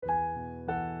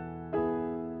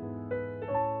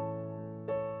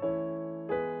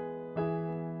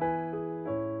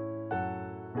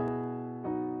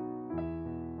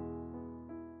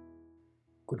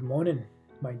morning,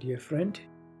 my dear friend.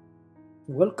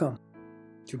 Welcome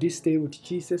to this Day with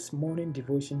Jesus morning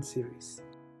devotion series.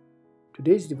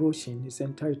 Today's devotion is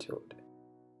entitled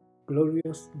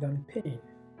Glorious Than Pain.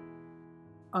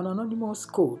 An anonymous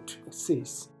quote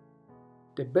says,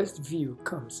 "The best view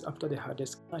comes after the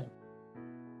hardest climb."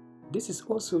 This is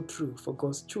also true for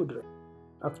God's children.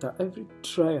 After every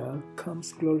trial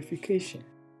comes glorification.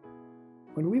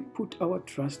 When we put our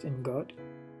trust in God,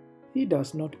 He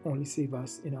does not only save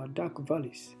us in our dark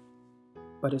valleys,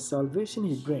 but the salvation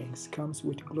He brings comes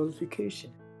with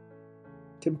glorification.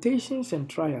 Temptations and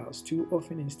trials too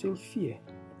often instill fear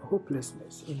and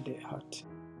hopelessness in the heart,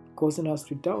 causing us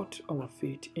to doubt our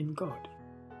faith in God.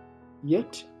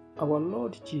 Yet, our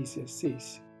Lord Jesus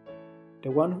says,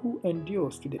 "The one who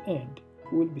endures to the end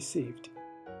will be saved."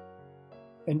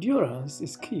 Endurance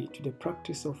is key to the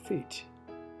practice of faith.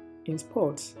 In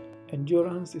sports,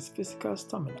 endurance is physical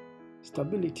stamina,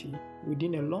 stability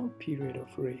within a long period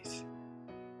of race.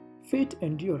 Faith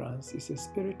endurance is a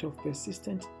spirit of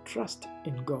persistent trust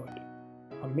in God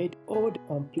amid all the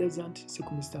unpleasant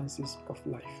circumstances of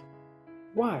life.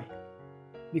 Why?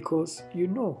 Because you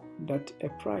know that a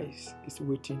prize is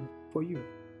waiting for you.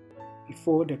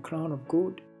 Before the crown of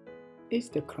gold is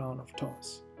the crown of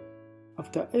thorns.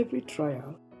 After every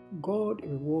trial, God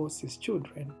rewards His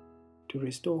children to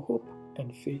restore hope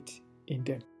and faith in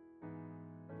them.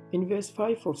 In verse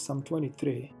 5 of Psalm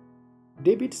 23,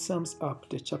 David sums up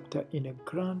the chapter in a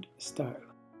grand style.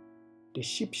 The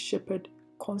sheep-shepherd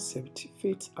concept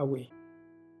fades away.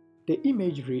 The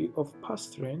imagery of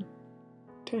pasturing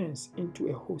turns into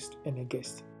a host and a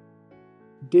guest.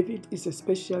 David is a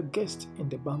special guest in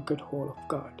the banquet hall of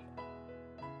God.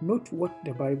 Note what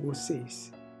the Bible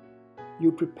says.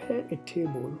 "You prepare a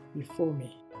table before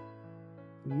me."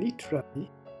 Literally,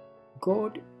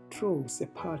 God throws a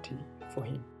party for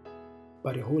him,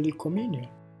 but a Holy Communion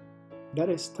that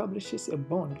establishes a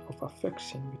bond of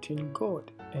affection between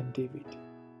God and David.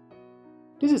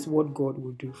 This is what God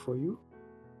will do for you.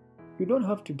 You don't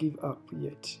have to give up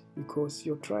yet, because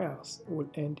your trials will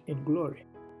end in glory.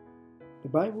 The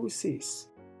Bible says,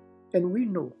 "And we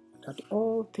know that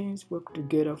all things work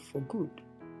together for good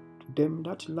to them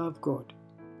that love God,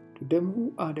 to them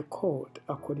who are the called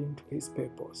according to His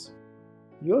purpose."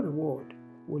 Your reward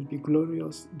will be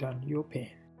glorious than your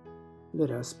pain. Let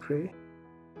us pray.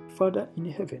 Father in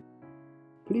heaven,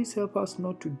 please help us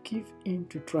not to give in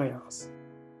to trials.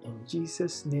 In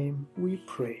Jesus' name we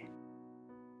pray.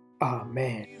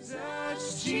 Amen.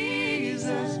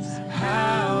 Jesus,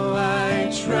 how I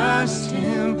trust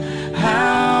Him,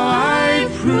 how I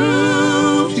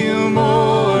proved Him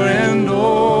more and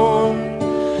more.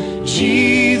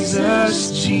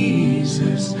 Jesus,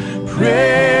 Jesus,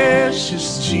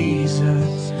 precious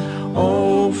Jesus,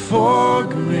 oh, for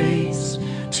grace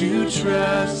to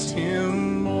trust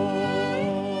Him more.